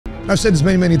I've said this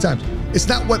many, many times. It's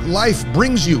not what life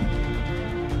brings you.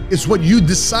 It's what you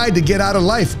decide to get out of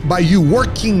life by you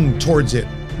working towards it.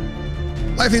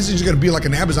 Life isn't just gonna be like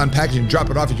an Amazon package and drop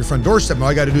it off at your front doorstep, and all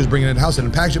you gotta do is bring it in the house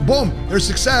and package it, boom, there's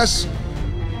success.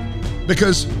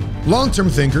 Because long-term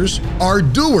thinkers are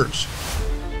doers.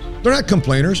 They're not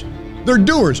complainers, they're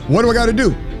doers. What do I gotta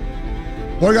do?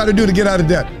 What do I gotta do to get out of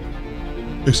debt?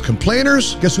 Because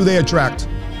complainers, guess who they attract?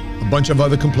 A bunch of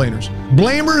other complainers.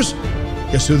 Blamers,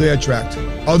 guess who they attract?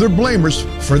 Other blamers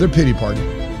for their pity party.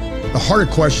 The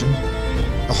harder question,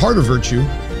 the harder virtue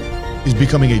is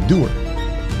becoming a doer.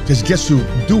 Because guess who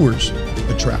doers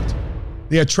attract?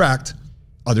 They attract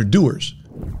other doers.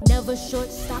 Never short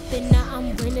stopping, now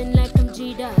I'm winning like I'm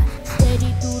Jeter.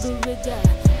 Steady through the rigor,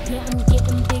 yeah, I'm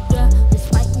getting bigger. Was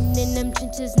fighting in them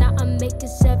trenches, now I'm making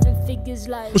 7 figures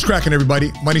like. What's cracking,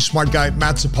 everybody? Money Smart Guy,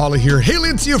 Matt Sapaula here.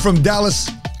 Hailing to you from Dallas,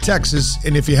 Texas.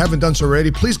 And if you haven't done so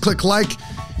already, please click like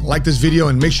this video,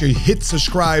 and make sure you hit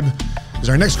subscribe. Because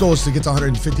our next goal is to get to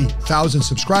 150,000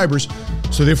 subscribers.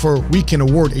 So therefore, we can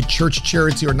award a church,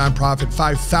 charity, or nonprofit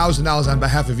 $5,000 on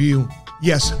behalf of you.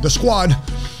 Yes, the squad,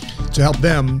 to help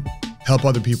them help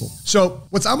other people. So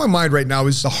what's on my mind right now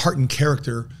is the heart and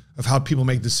character of how people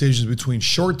make decisions between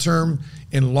short-term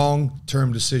and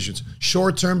long-term decisions.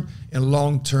 Short-term and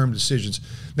long-term decisions.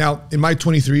 Now, in my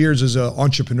 23 years as an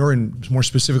entrepreneur, and more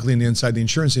specifically inside the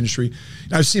insurance industry,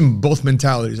 I've seen both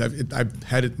mentalities. I've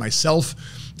had it myself.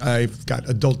 I've got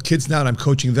adult kids now, and I'm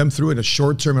coaching them through it. A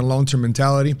short-term and long-term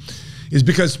mentality is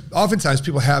because oftentimes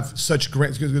people have such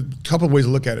a couple of ways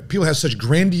to look at it. People have such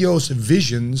grandiose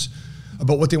visions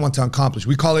about what they want to accomplish.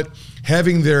 We call it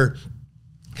having their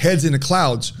heads in the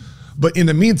clouds, but in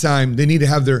the meantime, they need to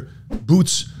have their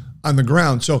boots on the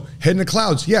ground. So head in the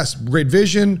clouds, yes, great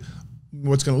vision,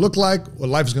 what's gonna look like, what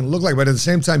life is gonna look like, but at the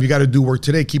same time, you gotta do work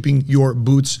today, keeping your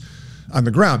boots on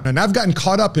the ground. And I've gotten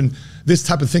caught up in this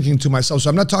type of thinking to myself. So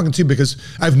I'm not talking to you because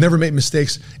I've never made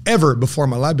mistakes ever before in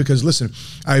my life, because listen,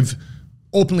 I've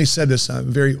openly said this,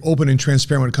 I'm very open and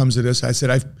transparent when it comes to this. I said,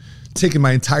 I've taken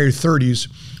my entire 30s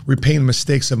repaying the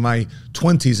mistakes of my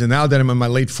 20s. And now that I'm in my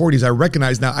late 40s, I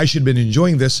recognize now I should have been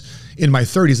enjoying this in my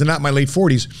 30s and not my late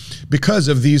 40s because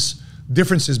of these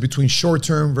differences between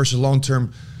short-term versus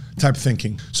long-term type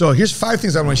thinking. So here's 5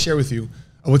 things I want to share with you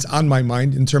of what's on my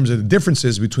mind in terms of the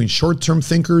differences between short-term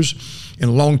thinkers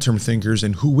and long-term thinkers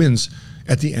and who wins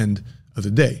at the end of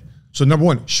the day. So number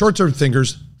 1, short-term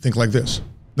thinkers think like this.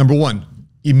 Number 1,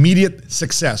 immediate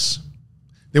success.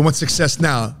 They want success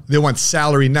now. They want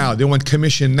salary now. They want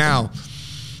commission now.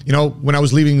 You know, when I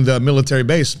was leaving the military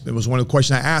base, it was one of the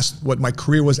questions I asked what my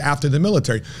career was after the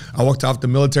military. I walked off the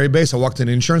military base. I walked in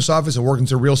an insurance office. I worked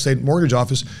into a real estate mortgage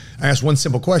office. I asked one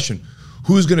simple question: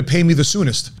 who's going to pay me the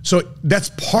soonest? So that's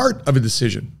part of a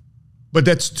decision. But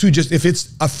that's just, if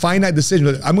it's a finite decision,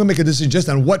 I'm going to make a decision just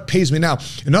on what pays me now.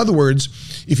 In other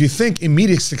words, if you think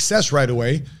immediate success right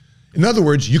away, in other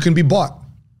words, you can be bought.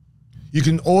 You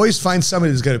can always find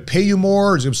somebody that's going to pay you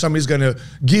more, or somebody's going to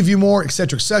give you more, et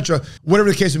cetera, whatever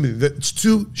the case may be. It's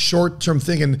too short-term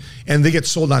thinking, and they get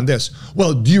sold on this.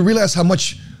 Well, do you realize how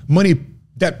much money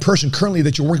that person currently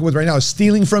that you're working with right now is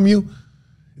stealing from you?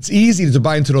 It's easy to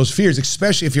buy into those fears,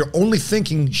 especially if you're only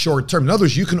thinking short-term. In other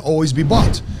words, you can always be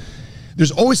bought.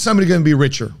 There's always somebody going to be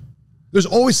richer. There's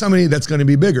always somebody that's going to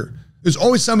be bigger. There's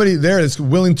always somebody there that's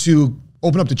willing to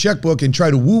open up the checkbook and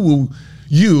try to woo-woo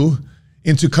you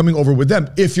into coming over with them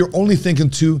if you're only thinking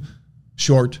too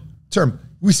short term.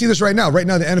 We see this right now. Right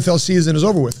now, the NFL season is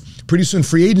over with. Pretty soon,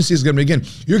 free agency is going to begin.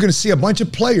 You're going to see a bunch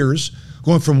of players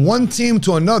going from one team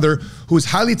to another who is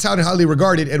highly touted, highly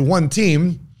regarded at one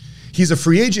team. He's a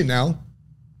free agent now.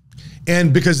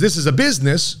 And because this is a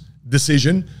business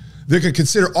decision, they're going to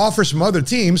consider offers from other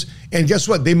teams. And guess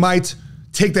what? They might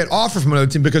take that offer from another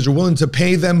team because they're willing to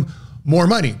pay them more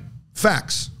money.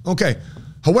 Facts. Okay.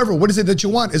 However, what is it that you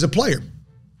want as a player?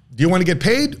 Do you want to get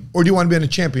paid, or do you want to be in a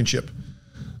championship?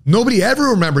 Nobody ever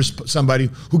remembers somebody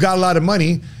who got a lot of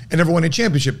money and never won a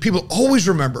championship. People always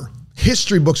remember,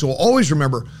 history books will always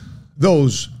remember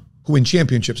those who win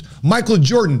championships. Michael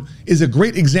Jordan is a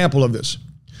great example of this.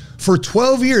 For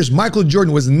 12 years, Michael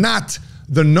Jordan was not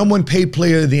the #1 paid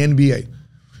player of the NBA.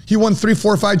 He won 3,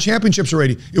 4, 5 championships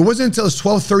already. It wasn't until his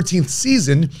 12th, 13th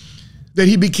season that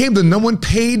he became the #1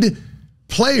 paid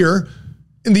player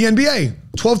in the NBA.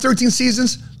 12, 13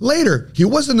 seasons later, he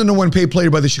wasn't the #1 paid player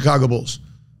by the Chicago Bulls.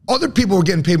 Other people were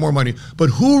getting paid more money. But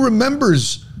who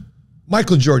remembers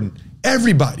Michael Jordan?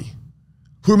 Everybody.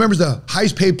 Who remembers the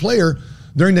highest paid player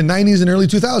during the 90s and early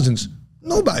 2000s?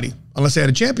 Nobody, unless they had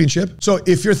a championship. So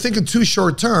if you're thinking too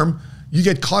short term, you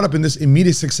get caught up in this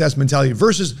immediate success mentality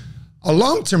versus a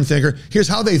long-term thinker. Here's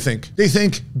how they think. They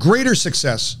think greater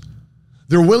success.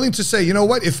 They're willing to say, you know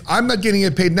what, if I'm not getting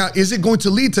it paid now, is it going to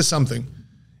lead to something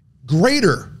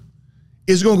greater?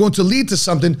 Is it going to lead to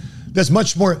something that's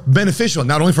much more beneficial,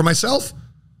 not only for myself,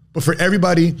 but for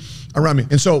everybody around me?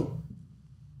 And so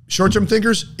short-term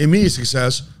thinkers, immediate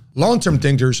success. Long-term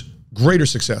thinkers, greater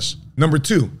success. Number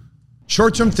 2,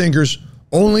 short-term thinkers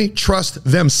only trust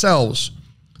themselves.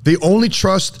 They only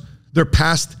trust their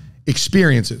past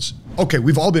experiences. Okay,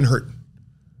 we've all been hurt.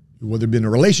 Whether it be in a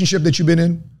relationship that you've been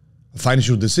in, a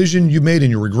financial decision you made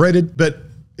and you regretted, but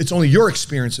it's only your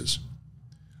experiences.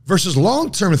 Versus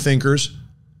long-term thinkers,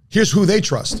 here's who they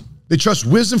trust. They trust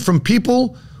wisdom from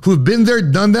people who have been there,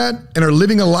 done that, and are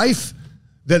living a life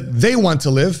that they want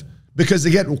to live because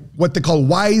they get what they call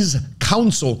wise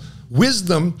counsel,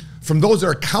 wisdom from those that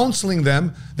are counseling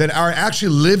them that are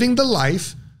actually living the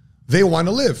life they want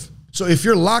to live. So if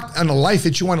you're locked on a life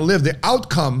that you want to live, the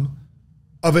outcome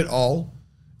of it all,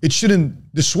 it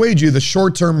shouldn't dissuade you, the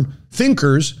short-term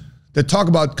thinkers that talk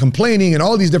about complaining and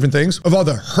all these different things, of all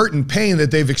the hurt and pain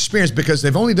that they've experienced because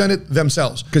they've only done it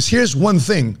themselves. Because here's one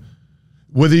thing,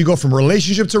 whether you go from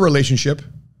relationship to relationship,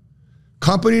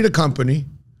 company to company,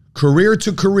 career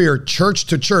to career, church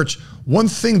to church, one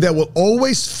thing that will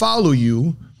always follow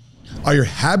you are your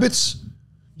habits,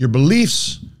 your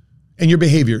beliefs, and your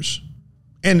behaviors.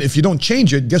 And if you don't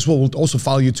change it, guess what will also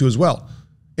follow you too as well?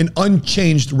 An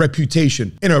unchanged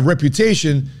reputation. And a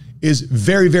reputation is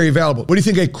very, very valuable. What do you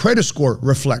think a credit score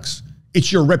reflects?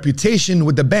 It's your reputation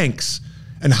with the banks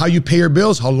and how you pay your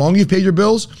bills, how long you've paid your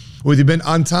bills, whether you've been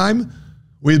on time,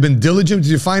 whether you've been diligent with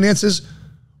your finances,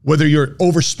 whether you're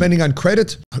overspending on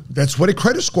credit. That's what a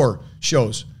credit score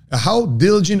shows. How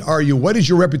diligent are you? What is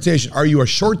your reputation? Are you a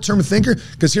short-term thinker?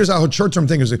 Because here's how short-term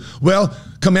thinkers say, well,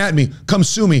 come at me, come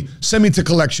sue me, send me to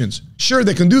collections. Sure,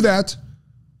 they can do that.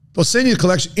 They'll send you to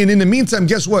collection. And in the meantime,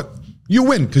 guess what? You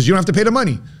win because you don't have to pay the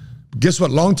money. Guess what?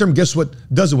 Long-term, guess what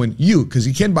doesn't win? You, because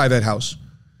you can't buy that house.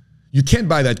 You can't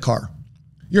buy that car.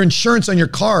 Your insurance on your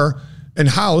car and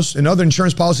house and other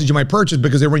insurance policies you might purchase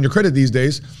because they run your credit these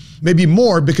days, maybe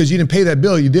more because you didn't pay that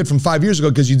bill you did from 5 years ago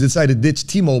because you decided to ditch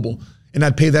T-Mobile and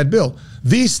not pay that bill.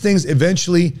 These things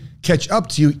eventually catch up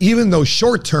to you, even though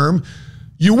short-term,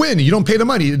 you win. You don't pay the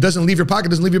money. It doesn't leave your pocket,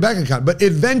 doesn't leave your bank account. But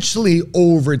eventually,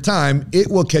 over time, it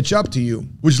will catch up to you.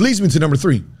 Which leads me to number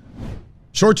 3.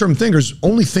 Short-term thinkers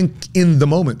only think in the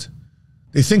moment.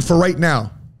 They think for right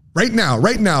now. Right now,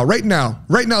 right now, right now.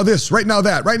 Right now this, right now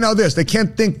that, right now this. They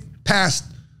can't think past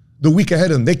the week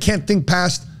ahead of them. They can't think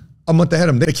past a month ahead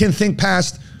of them. They can't think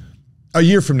past a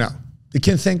year from now. They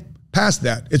can't think past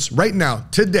that. It's right now,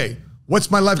 today.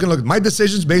 What's my life gonna look like? My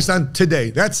decisions based on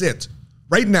today. That's it.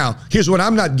 Right now, here's what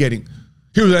I'm not getting.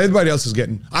 Here's what everybody else is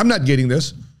getting. I'm not getting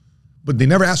this, but they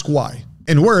never ask why.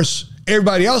 And worse,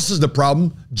 everybody else is the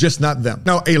problem, just not them.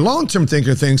 Now, a long-term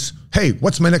thinker thinks, hey,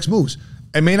 what's my next moves?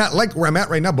 I may not like where I'm at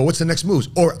right now, but what's the next moves?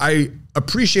 Or I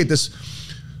appreciate this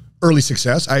early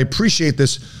success. I appreciate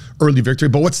this early victory,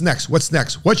 but what's next? What's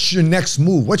next? What's your next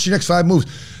move? What's your next 5 moves?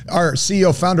 Our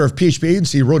CEO, founder of PHP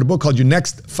Agency, wrote a book called Your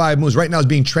Next 5 Moves. Right now it's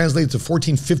being translated to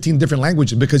 14, 15 different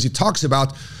languages because he talks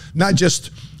about not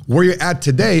just where you're at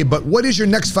today, but what is your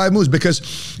next 5 moves?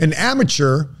 Because an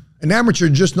amateur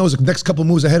just knows the next couple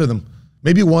moves ahead of them.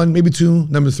 Maybe 1, maybe 2,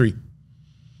 number 3.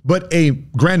 But a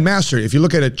grandmaster, if you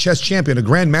look at a chess champion, a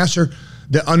grandmaster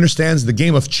that understands the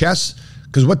game of chess,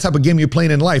 because what type of game are you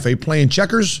playing in life? Are you playing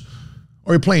checkers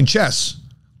or are you playing chess?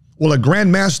 Well, a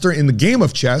grandmaster in the game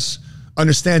of chess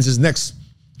understands his next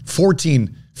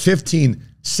 14, 15,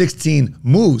 16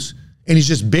 moves. And he's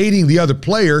just baiting the other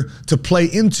player to play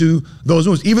into those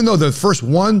moves. Even though the first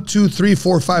 1, 2, 3,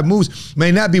 4, 5 moves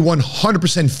may not be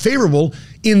 100% favorable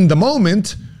in the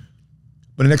moment,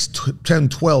 but the next 10,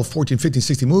 12, 14, 15,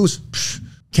 16 moves,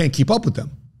 can't keep up with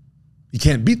them. You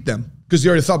can't beat them because they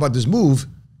already thought about this move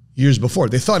years before.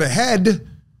 They thought ahead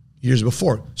years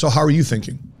before. So how are you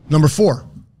thinking? Number 4,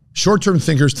 short-term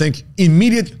thinkers think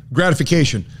immediate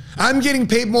gratification. I'm getting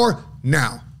paid more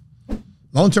now.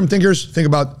 Long-term thinkers think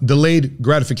about delayed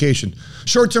gratification.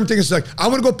 Short-term thinkers like, I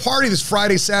want to go party this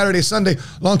Friday, Saturday, Sunday.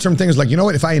 Long-term thinkers like, you know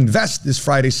what? If I invest this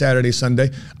Friday, Saturday,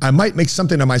 Sunday, I might make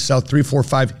something of myself 3, 4,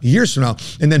 5 years from now.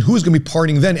 And then who's going to be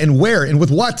partying then and where and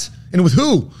with what and with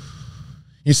who?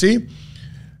 You see,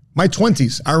 my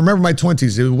 20s, I remember my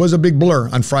 20s. It was a big blur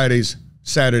on Fridays,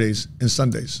 Saturdays, and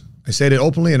Sundays. I said it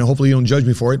openly and hopefully you don't judge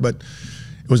me for it, but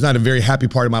it was not a very happy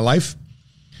part of my life.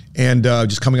 And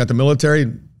just coming out the military,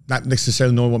 not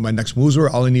necessarily knowing what my next moves were.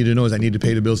 All I needed to know is I need to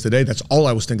pay the bills today. That's all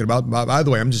I was thinking about. By the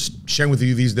way, I'm just sharing with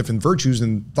you these different virtues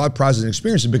and thought process and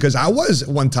experiences because I was at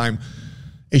one time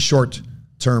a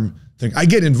short-term thing. I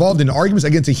get involved in arguments. I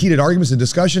get into heated arguments and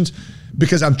discussions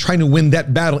because I'm trying to win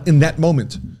that battle in that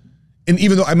moment. And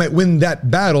even though I might win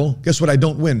that battle, guess what I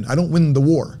don't win? I don't win the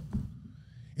war.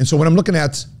 And so when I'm looking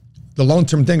at the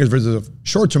long-term thinkers versus the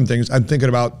short-term thinkers, I'm thinking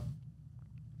about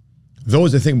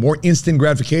those that think more instant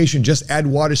gratification, just add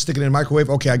water, stick it in a microwave.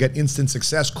 Okay, I get instant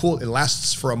success. Cool, it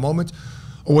lasts for a moment.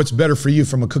 Or what's better for you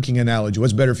from a cooking analogy?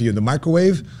 What's better for you, the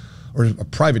microwave or a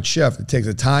private chef that takes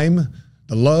the time,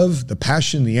 the love, the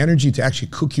passion, the energy to actually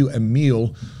cook you a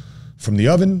meal from the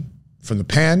oven, from the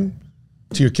pan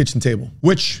to your kitchen table?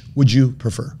 Which would you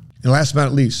prefer? And last but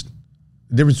not least,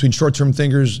 the difference between short-term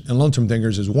thinkers and long-term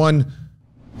thinkers is one,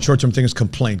 short-term thinkers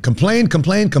complain. Complain,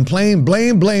 complain, complain,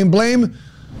 blame, blame, blame.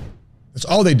 That's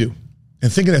all they do.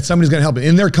 And thinking that somebody's gonna help them.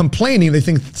 In their complaining, they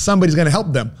think somebody's gonna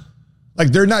help them.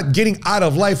 Like they're not getting out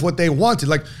of life what they wanted.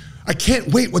 Like, I can't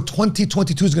wait what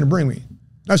 2022 is gonna bring me.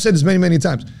 I've said this many, many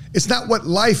times. It's not what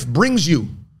life brings you.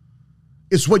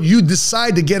 It's what you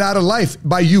decide to get out of life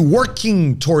by you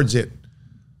working towards it.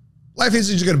 Life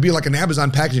isn't just gonna be like an Amazon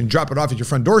package and drop it off at your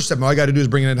front doorstep. And all I gotta do is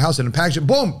bring it in the house and package it.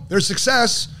 Boom, there's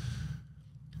success.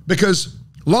 Because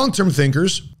long-term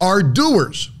thinkers are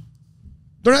doers.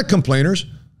 They're not complainers,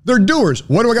 they're doers.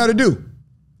 What do I gotta do?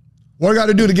 What do I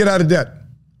gotta do to get out of debt?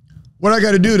 What do I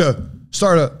gotta do to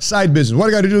start a side business? What do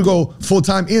I gotta do to go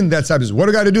full-time in that side business? What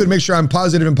do I gotta do to make sure I'm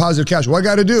positive in positive cash? What do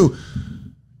I gotta do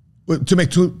to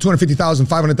make $250,000,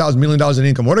 $500,000, $1 million in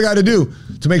income? What do I gotta do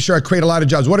to make sure I create a lot of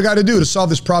jobs? What do I gotta do to solve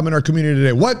this problem in our community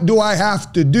today? What do I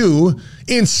have to do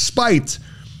in spite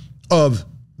of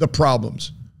the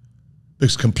problems?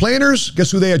 Because complainers, guess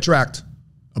who they attract?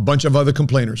 A bunch of other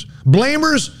complainers.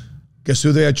 Blamers, guess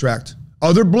who they attract?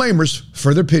 Other blamers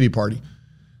for their pity party.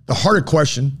 The harder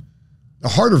question, the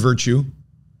harder virtue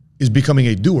is becoming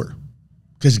a doer.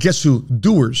 Because guess who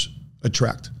doers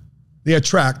attract? They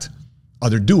attract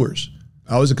other doers.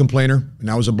 I was a complainer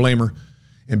and I was a blamer.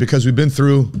 And because we've been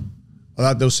through a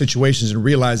lot of those situations and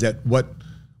realized that what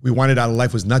we wanted out of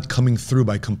life was not coming through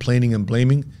by complaining and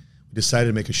blaming, we decided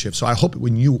to make a shift. So I hope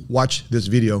when you watch this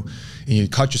video and you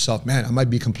caught yourself, man, I might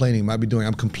be complaining,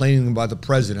 I'm complaining about the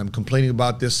president, I'm complaining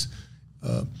about this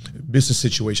business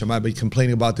situation, I might be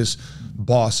complaining about this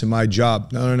boss in my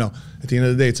job. No. At the end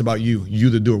of the day, it's about you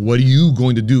the doer. What are you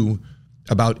going to do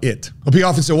about it? People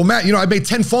often say, well, Matt, I made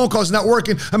 10 phone calls not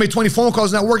working. I made 20 phone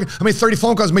calls not working. I made 30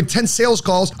 phone calls, I made 10 sales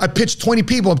calls. I pitched 20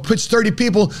 people, I pitched 30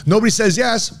 people. Nobody says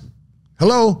yes.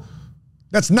 Hello?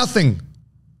 That's nothing.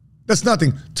 That's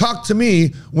nothing. Talk to me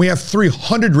when we have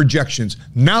 300 rejections.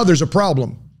 Now there's a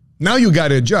problem. Now you got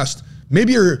to adjust.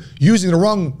 Maybe you're using the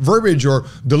wrong verbiage or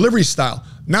delivery style.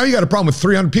 Now you got a problem with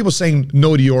 300 people saying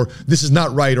no to you, or this is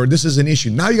not right, or this is an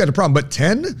issue. Now you got a problem. But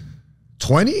 10,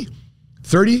 20,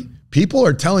 30 people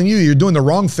are telling you you're doing the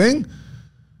wrong thing.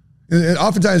 And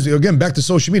oftentimes, again, back to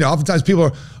social media, oftentimes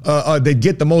people they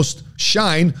get the most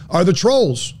shine are the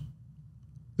trolls.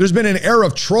 There's been an era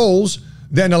of trolls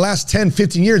that in the last 10,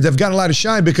 15 years, they've gotten a lot of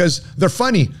shine because they're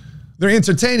funny, they're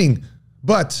entertaining,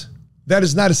 but that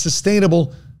is not a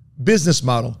sustainable business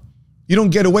model. You don't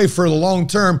get away for the long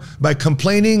term by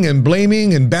complaining and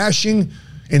blaming and bashing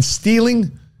and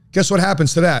stealing. Guess what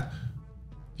happens to that?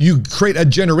 You create a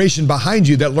generation behind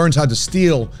you that learns how to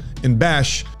steal and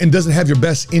bash and doesn't have your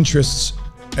best interests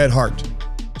at heart.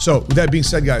 So with that being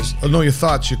said, guys, I know your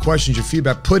thoughts, your questions, your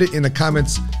feedback. Put it in the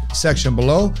comments section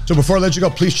below. So before I let you go,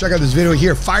 please check out this video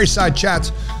here, Fireside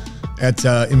Chats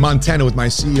in Montana with my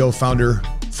CEO, founder,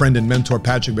 friend, and mentor,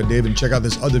 Patrick Bet-David. And check out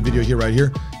this other video here, right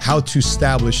here, how to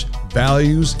establish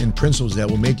values and principles that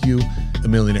will make you a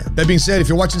millionaire. That being said, if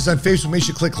you're watching this on Facebook, make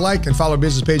sure you click like and follow our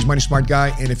business page, Money Smart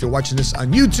Guy. And if you're watching this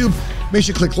on YouTube, make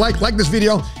sure you click like this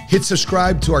video, hit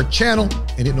subscribe to our channel,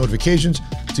 and hit notifications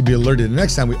to be alerted the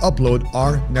next time we upload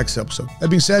our next episode. That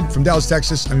being said, from Dallas,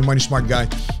 Texas, I'm your Money Smart Guy.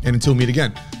 And until we meet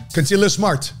again, continue to live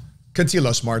smart, continue to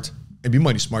love smart, and be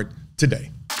money smart today.